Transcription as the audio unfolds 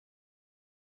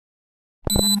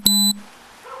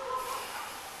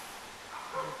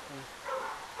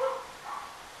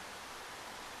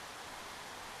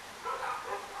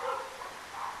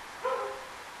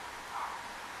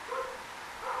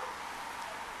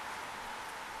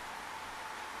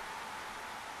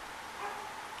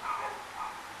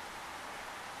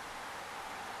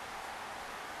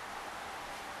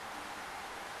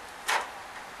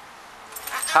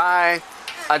Hi,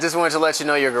 I just wanted to let you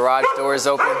know your garage door is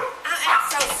open.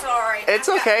 I'm so sorry. It's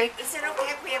okay. Is it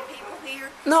okay if we have people here?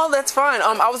 No, that's fine.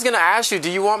 I was gonna ask you, do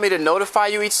you want me to notify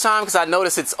you each time? Because I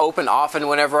notice it's open often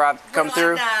whenever I come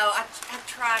through. No, I've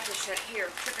tried to shut here,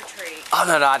 trick or treat. Oh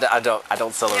no, I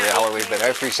don't celebrate Halloween, but I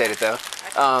appreciate it though.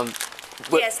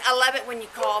 Yes, I love it when you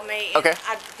call me. Okay.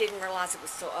 I didn't realize it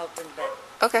was still open, but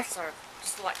Okay. sorry,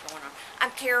 just a lot going on. I'm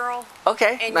Carol.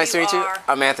 Okay. And Nice to meet you. are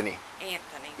I'm Anthony.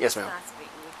 Anthony. Yes, ma'am. Nice meeting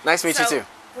you. Nice to meet you So, too.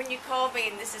 when you call me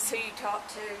and this is who you talk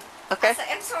to, Okay. I say,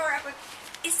 I'm sorry, but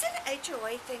is it an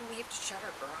HOA thing? We have to shut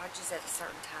our garages at a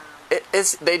certain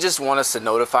time. They just want us to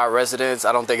notify residents.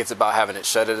 I don't think it's about having it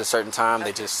shut at a certain time.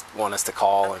 Okay. They just want us to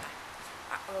call Okay.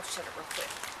 We'll shut it real quick.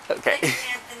 and. Okay. Thank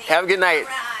you, Anthony. Have a good night. All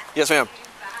right. Yes, ma'am.